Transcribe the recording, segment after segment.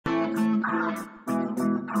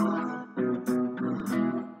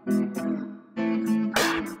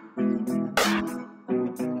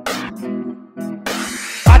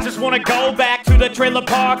I just wanna go back to the trailer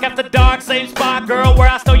park after dark, same spot, girl, where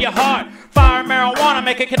I stole your heart. Fire marijuana,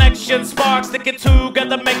 make a connection, spark, stick it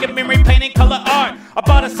together, make a memory, painting color art. I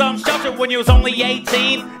bought us some shelter when you was only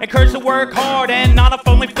 18. Encouraged to work hard and not a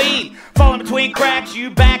phony fiend. Falling between cracks, you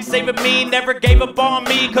back saving me. Never gave up on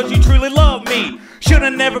me, cause you truly love me.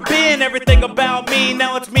 Should've never been everything about me.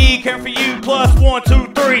 Now it's me caring for you, plus 1,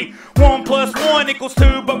 2, 3. 1 plus 1 equals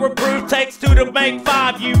 2, but we're proof takes 2 to make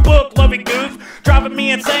 5. You book loving goof, driving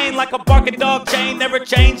me insane like a barking dog chain. Never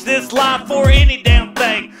changed this life for any damn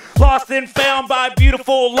thing. Lost and found by a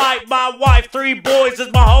beautiful light. My wife, 3 boys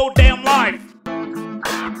is my whole damn life.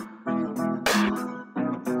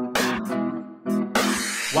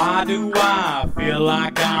 Why do I feel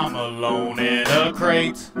like I'm alone in a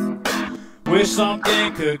crate? Wish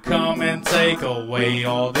something could come and take away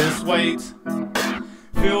all this weight.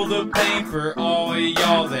 Feel the pain for all of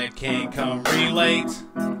y'all that can't come relate.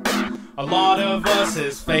 A lot of us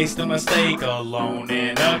has faced a mistake alone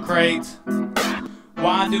in a crate.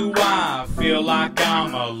 Why do I feel like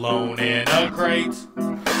I'm alone in a crate?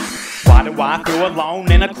 Why do I feel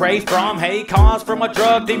alone in a crate from hate caused from a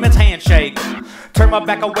drug demon's handshake? Turn my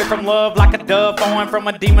back away from love like a dove, falling from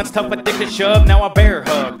a demon's tough addicted shove. Now a bear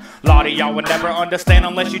hug. Lot of y'all would never understand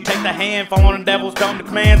unless you take the hand, following the devil's dumb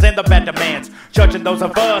commands and the bad demands. Judging those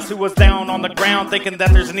of us who was down on the ground, thinking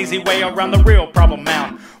that there's an easy way around the real problem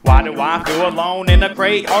out. Why do I feel alone in a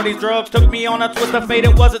crate? All these drugs took me on a twist of fate,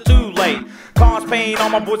 it wasn't too late. Cause pain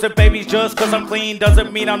on my boys and babies just cause I'm clean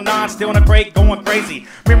doesn't mean I'm not still in a crate going crazy.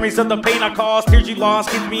 Memories of the pain I caused, tears you lost,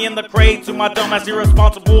 keeps me in the crate to my dumbass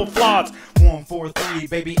irresponsible flaws. 1, 4, 3,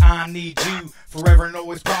 baby, I need you. Forever and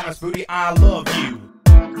always promise, booty, I love you.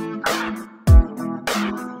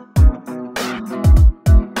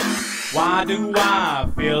 Why do I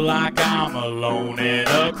feel like I'm alone in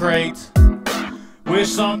a crate? Wish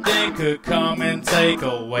something could come and take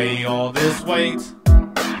away all this weight.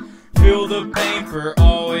 Feel the pain for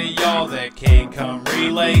all of y'all that can't come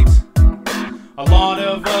relate. A lot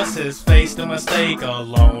of us has faced a mistake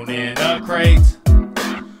alone in a crate.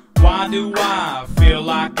 Why do I feel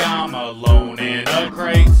like I'm alone in a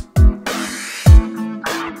crate?